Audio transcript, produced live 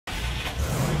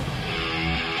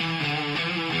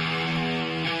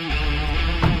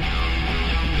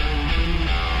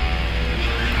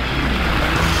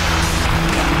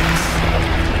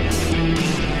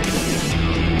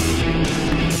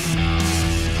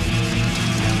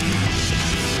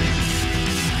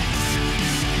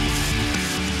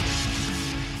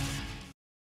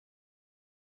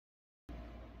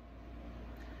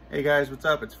Hey guys, what's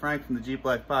up? It's Frank from the Jeep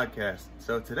Life Podcast.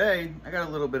 So today, I got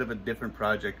a little bit of a different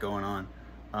project going on.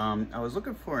 I was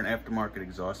looking for an aftermarket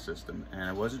exhaust system and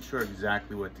I wasn't sure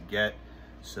exactly what to get.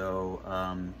 So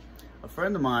a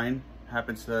friend of mine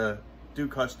happens to do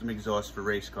custom exhaust for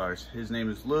race cars. His name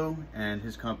is Lou and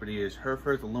his company is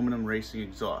Herfurth Aluminum Racing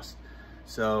Exhaust.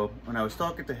 So when I was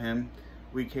talking to him,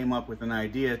 we came up with an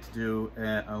idea to do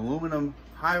an aluminum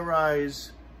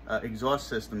high-rise exhaust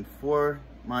system for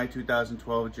my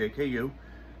 2012 JKU.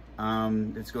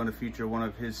 It's going to feature one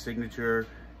of his signature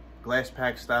glass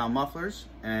pack style mufflers,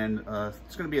 and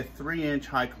it's going to be a 3-inch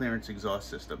high clearance exhaust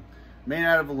system made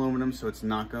out of aluminum, so it's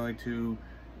not going to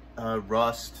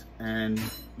rust, and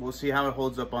we'll see how it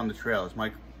holds up on the trails.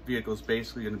 My vehicle is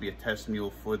basically going to be a test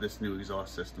mule for this new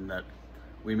exhaust system that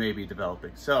we may be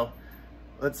developing. So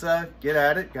let's get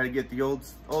at it. Got to get the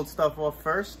old stuff off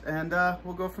first, and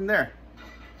we'll go from there.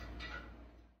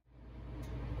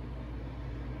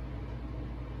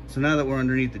 So now that we're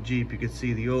underneath the Jeep, you can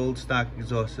see the old stock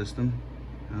exhaust system.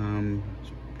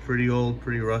 It's pretty old,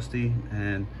 pretty rusty,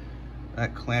 and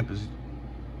that clamp is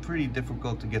pretty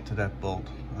difficult to get to that bolt.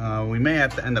 We may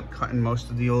have to end up cutting most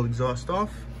of the old exhaust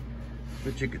off,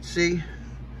 but you can see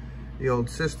the old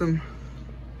system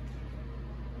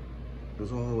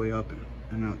goes all the way up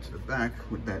and out to the back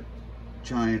with that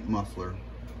giant muffler.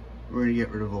 We're gonna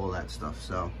get rid of all that stuff,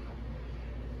 so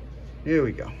here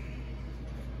we go.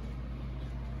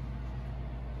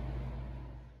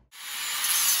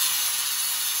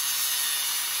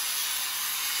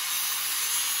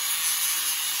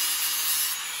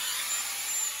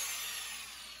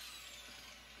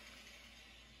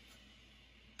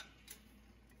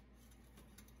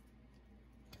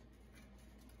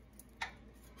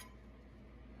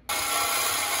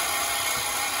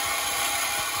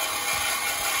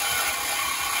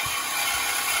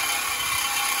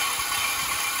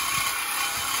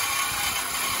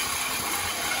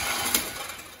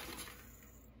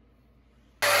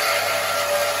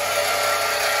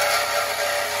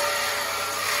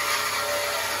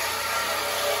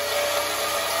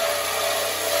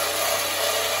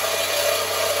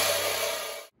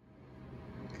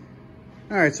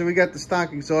 All right, so we got the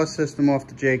stock exhaust system off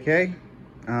the JK.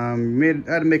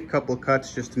 I had to make a couple of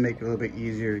cuts just to make it a little bit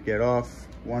easier to get off.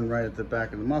 One right at the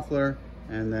back of the muffler,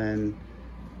 and then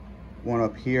one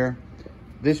up here.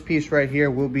 This piece right here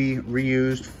will be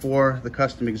reused for the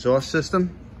custom exhaust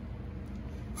system.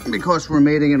 Because we're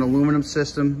mating an aluminum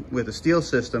system with a steel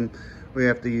system, we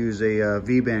have to use a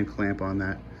V-band clamp on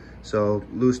that. So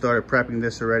Lou started prepping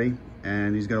this already,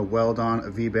 and he's gonna weld on a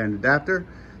V-band adapter.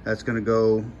 That's gonna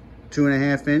go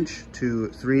 2.5 inch to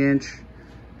 3 inch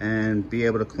and be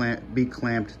able to be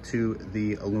clamped to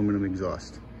the aluminum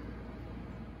exhaust.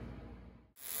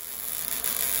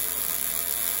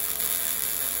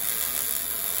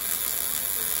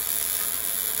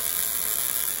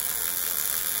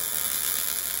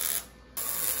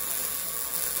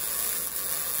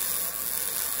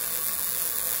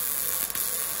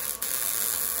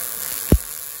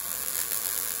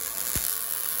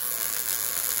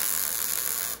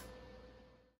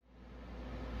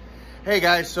 Hey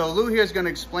guys, so Lou here is going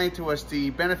to explain to us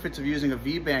the benefits of using a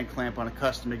V-band clamp on a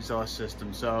custom exhaust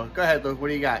system. So go ahead, Lou, what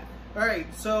do you got? All right,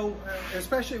 so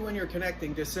especially when you're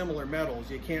connecting dissimilar metals,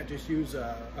 you can't just use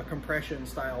a compression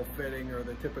style fitting or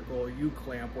the typical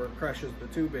U-clamp where it crushes the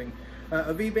tubing.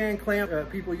 A V-band clamp,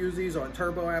 people use these on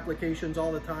turbo applications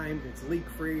all the time. It's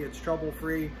leak-free, it's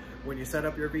trouble-free. When you set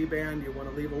up your V-band, you want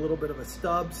to leave a little bit of a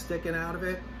stub sticking out of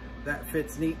it. That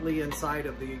fits neatly inside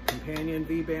of the companion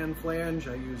V-band flange.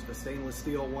 I used a stainless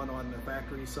steel one on the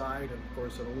factory side, and of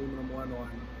course an aluminum one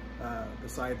on the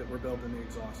side that we're building the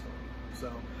exhaust on.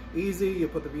 So easy, you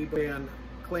put the V-band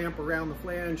clamp around the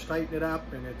flange, tighten it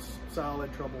up, and it's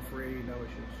solid, trouble-free, no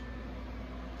issues.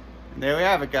 And there we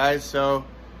have it, guys. So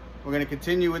we're going to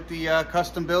continue with the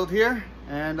custom build here,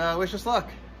 and wish us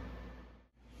luck.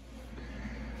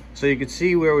 So you can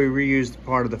see where we reused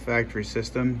part of the factory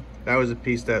system. That was a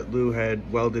piece that Lou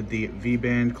had welded the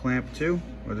V-band clamp to,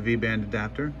 or the V-band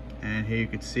adapter. And here you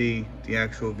can see the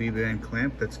actual V-band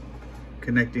clamp that's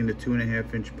connecting the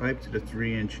 2.5 inch pipe to the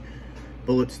 3 inch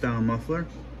bullet style muffler.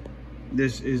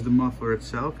 This is the muffler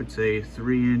itself. It's a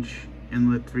 3 inch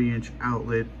inlet, 3 inch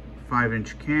outlet, 5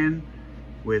 inch can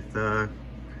with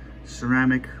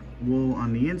ceramic wool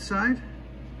on the inside.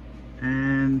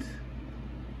 And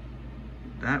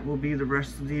that will be the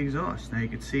rest of the exhaust. Now you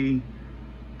can see,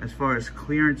 as far as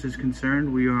clearance is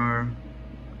concerned, we are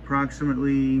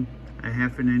approximately a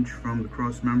 1/2 inch from the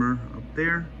cross member up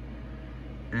there.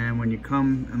 And when you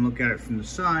come and look at it from the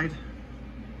side,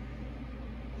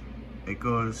 it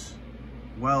goes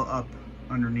well up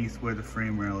underneath where the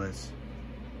frame rail is.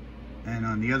 And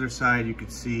on the other side, you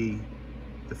could see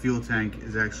the fuel tank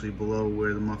is actually below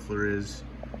where the muffler is,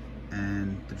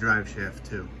 and the drive shaft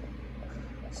too.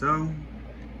 So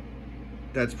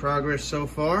that's progress so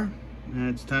far, and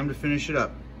it's time to finish it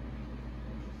up.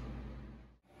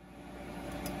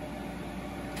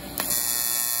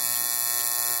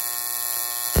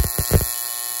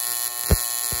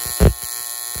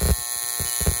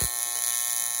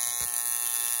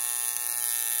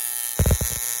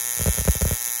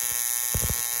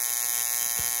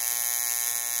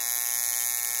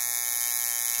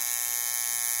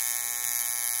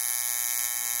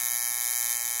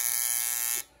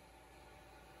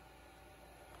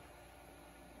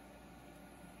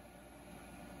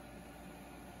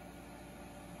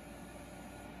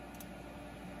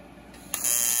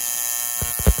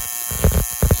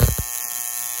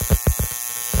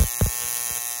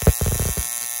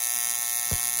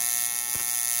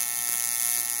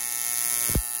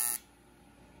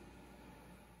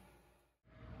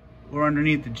 We're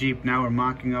underneath the Jeep now. We're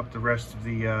mocking up the rest of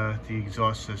the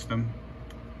exhaust system.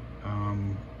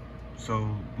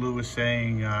 So Lou was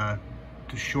saying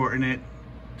to shorten it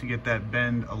to get that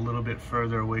bend a little bit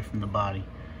further away from the body.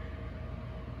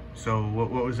 So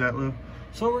what was that, Lou?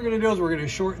 So what we're going to do is we're going to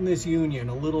shorten this union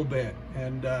a little bit,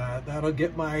 and that'll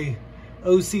get my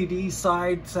OCD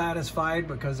side satisfied,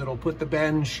 because it'll put the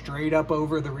bend straight up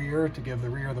over the rear to give the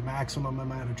rear the maximum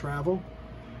amount of travel.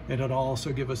 And it'll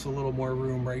also give us a little more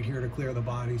room right here to clear the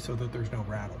body so that there's no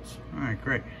rattles. All right,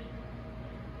 great.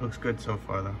 Looks good so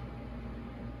far though.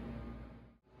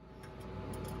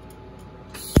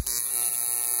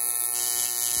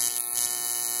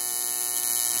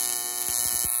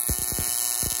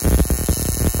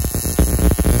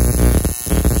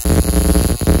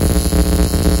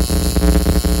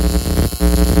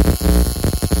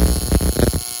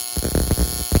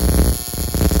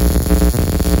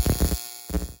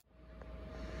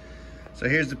 So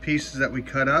here's the pieces that we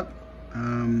cut up.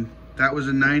 That was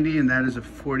a 90 and that is a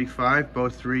 45,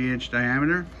 both 3-inch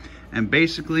diameter. And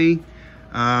basically,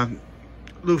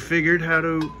 Lou figured how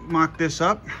to mock this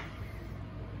up.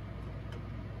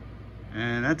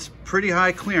 And that's pretty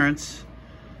high clearance.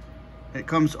 It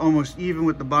comes almost even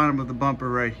with the bottom of the bumper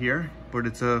right here, but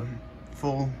it's a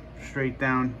full straight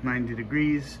down 90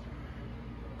 degrees.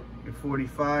 The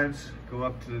 45s go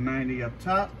up to the 90 up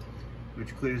top,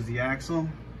 which clears the axle.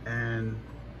 And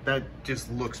that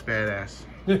just looks badass.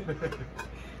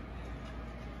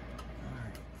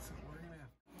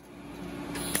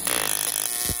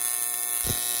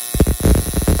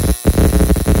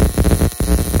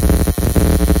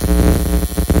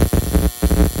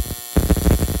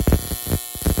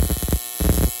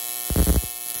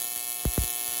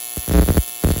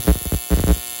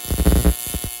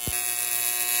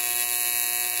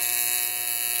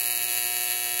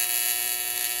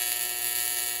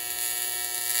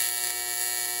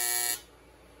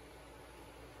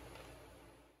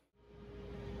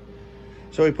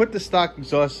 So we put the stock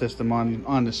exhaust system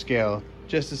on the scale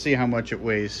just to see how much it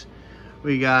weighs.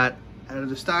 We got, out of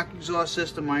the stock exhaust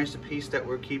system minus the piece that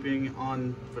we're keeping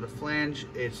on for the flange,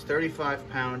 it's 35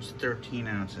 pounds, 13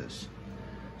 ounces.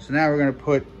 So now we're gonna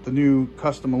put the new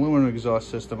custom aluminum exhaust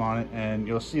system on it and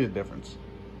you'll see the difference.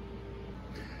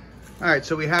 All right,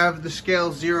 so we have the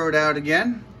scale zeroed out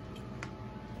again.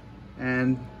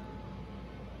 And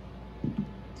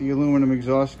the aluminum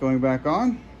exhaust going back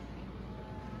on.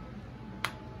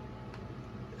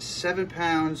 7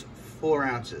 pounds, 4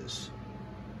 ounces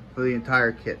for the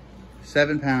entire kit.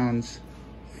 7 pounds,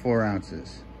 4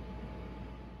 ounces.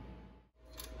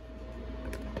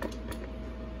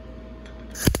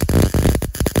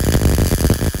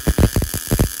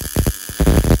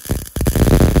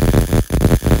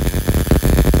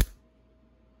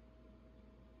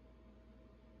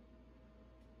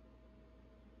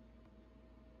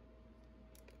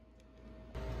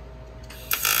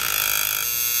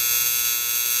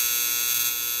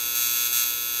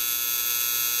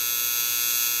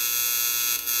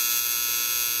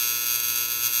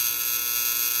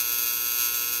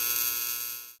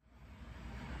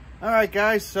 All right,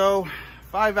 guys, so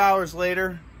 5 hours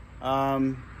later,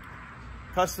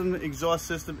 custom exhaust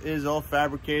system is all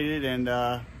fabricated and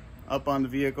up on the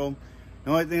vehicle.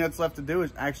 The only thing that's left to do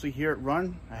is actually hear it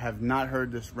run. I have not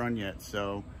heard this run yet,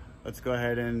 so let's go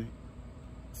ahead and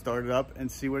start it up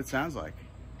and see what it sounds like.